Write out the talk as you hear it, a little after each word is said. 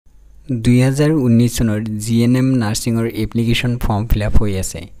2019 চনৰ GNM নাৰ্ছিঙৰ application form fill up হৈ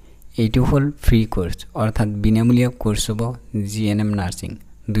আছে। এইটো হ'ল ফ্ৰী কোৰ্স অৰ্থাৎ বিনামূলীয়া কোৰ্স হ'ব GNM নাৰ্ছিং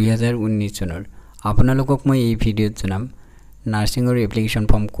 2019 চনৰ। আপোনালোকক মই এই ভিডিঅ'ত জনাম নাৰ্ছিঙৰ এপ্লিকেশ্যন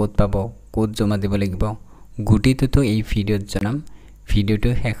ফৰ্ম ক'ত পাব, ক'ত জমা দিব লাগিব, গুটিটো এই ভিডিঅ'ত জনাম। ভিডিঅ'টো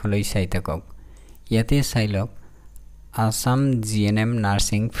শেষলৈ চাই থাকক। ইয়াতে চাই লওক Assam GNM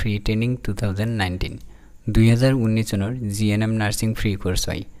nursing free training 2019 2019 চনৰ GNM নাৰ্ছিং ফ্ৰী কোৰ্স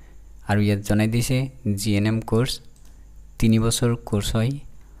হয় আৰু ইয়াত জনাই দিছে GNM কোৰ্স 3 বছৰ কোৰ্স হয়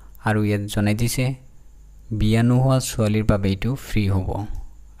আৰু ইয়াত জনাই দিছে বিয়া নোহোৱা ছোৱালীৰ বাবে এইটো ফ্ৰী হ'ব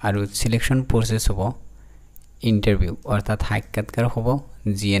আৰু সিলেকশন প্ৰসেস হ'ব ইন্টাৰভিউ অৰ্থাৎ সাক্ষাৎকাৰ হ'ব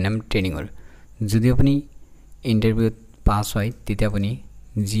GNM ট্ৰেইনিংৰ। যদি আপুনি ইন্টাৰভিউত পাস হয় তেতিয়া আপুনি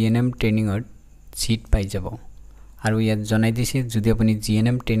GNM ট্ৰেইনিংৰ সিট পাই যাব আৰু ইয়াত জনাই দিছে যদি আপুনি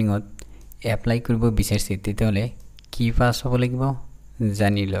GNM ট্ৰেইনিংত এপ্লাই কৰিব বিচাৰিছে তেতিয়াহলে কি পাস হ'ব লাগিব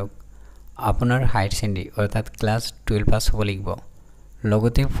জানি লওক। আপোনাৰ হায়াৰ সেকেন্ডাৰী অৰ্থাৎ ক্লাস 12 পাস হ'ব লাগিব,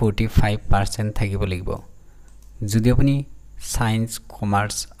 লগতে 45% থাকিব লাগিব। যদি আপুনি সায়েন্স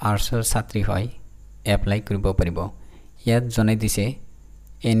কমাৰ্স আৰ্টছৰ ছাত্ৰী হয় এপ্লাই কৰিব পাৰিব। ইয়াত জনাই দিছে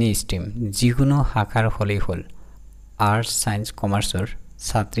এনি ষ্ট্ৰীম যিকোনো শাখাৰ হলেই হ'ল, আৰ্টছ সায়েন্স কমাৰ্সৰ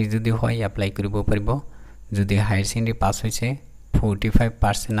ছাত্ৰী যদি হয় এপ্লাই কৰিব পাৰিব। যদি হায়াৰ সেকেন্ডাৰী পাস হৈছে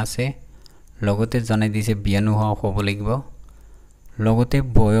 45% আছে, লগতে জনাই দিছে বিয়া নোহোৱা হ'ব লাগিব, লগতে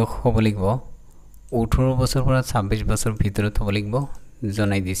বয়স হ'ব লাগিব 18 বছৰ পৰা 26 বছৰ ভিতৰত হ'ব লাগিব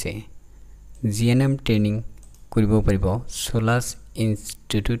জনাই দিছে। GNM ট্ৰেইনিং কৰিব পাৰিব সোলাস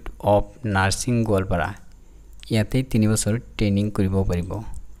ইনষ্টিটিউট অফ নাৰ্ছিং গোৱালপাৰা। ইয়াতে 3 বছৰ ট্ৰেইনিং কৰিব পাৰিব।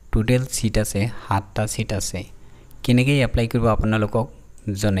 টোটেল সিট আছে 7টা সিট আছে। কেনেকৈ এপ্লাই কৰিব আপোনালোকক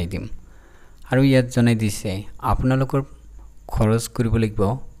জনাই দিম। আৰু ইয়াত জনাই দিছে আপোনালোকৰ খৰচ কৰিব লাগিব,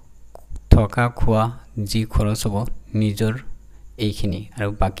 থকা খোৱা যি খৰচ হ'ব নিজৰ এইখিনি আৰু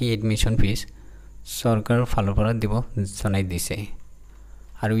বাকি এডমিশন ফিজ চৰকাৰৰ ফালৰ পৰা দিব জনাই দিছে।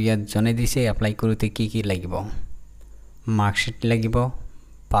 আৰু ইয়াত জনাই দিছে এপ্লাই কৰোতে কি লাগিব, মাৰ্কশিট লাগিব,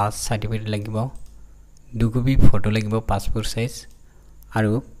 পাছ সাৰ্টিফিকেট লাগিব, 2 কপি ফটো লাগিব পাসপোৰ্ট সাইজ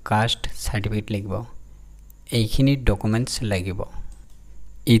আৰু কাষ্ট সাৰ্টিফিকেট লাগিব। এইখিনি ডকুমেন্টস লাগিব।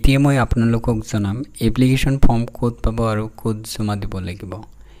 এতিয়া মই আপোনালোকক জনাম এপ্লিকেশ্যন ফৰ্ম ক'ত পাব আৰু ক'ত জমা দিব লাগিব।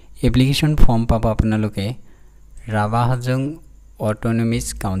 এপ্লিকেশ্যন ফৰ্ম পাব আপোনালোকে ৰাভাহাজং অটোনমিক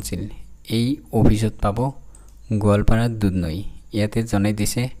কাউন্সিল এই অফিসত পাব গোৱালপাৰা দুধনৈ। ইয়াতে জনাই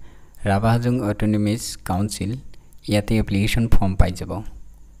দিছে ৰাভাহাজং অটোনমিক কাউন্সিল, ইয়াতে এপ্লিকেশ্যন ফৰ্ম পাই যাব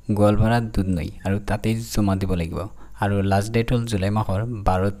গোৱালপাৰা দুধনৈ আৰু তাতে জমা দিব লাগিব আৰু লাষ্ট ডেট হ'ল জুলাই মাহৰ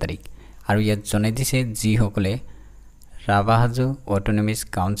 12 তাৰিখ। আৰু ইয়াত জনাই দিছে যিসকলে ৰাভাহাজং অটোনমিক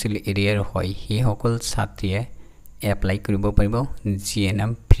কাউন্সিল এৰিয়াৰ হয় সেই সকল ছাত্ৰীয়ে এপ্লাই কৰিব পাৰিব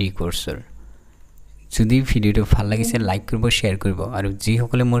GNM ফ্ৰী কোৰ্সৰ। যদি ভিডিওটো ভাল লাগিছে লাইক কৰিব, শেয়াৰ কৰিব আৰু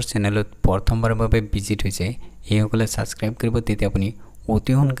যিসকলে মোৰ চেনেলত প্ৰথমবাৰৰ বাবে ভিজিট হৈছে সেইসকলে সাবস্ক্ৰাইব কৰিব, তেতিয়া আপুনি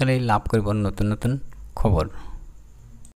অতি সোনকালে লাভ কৰিব নতুন নতুন খবৰ।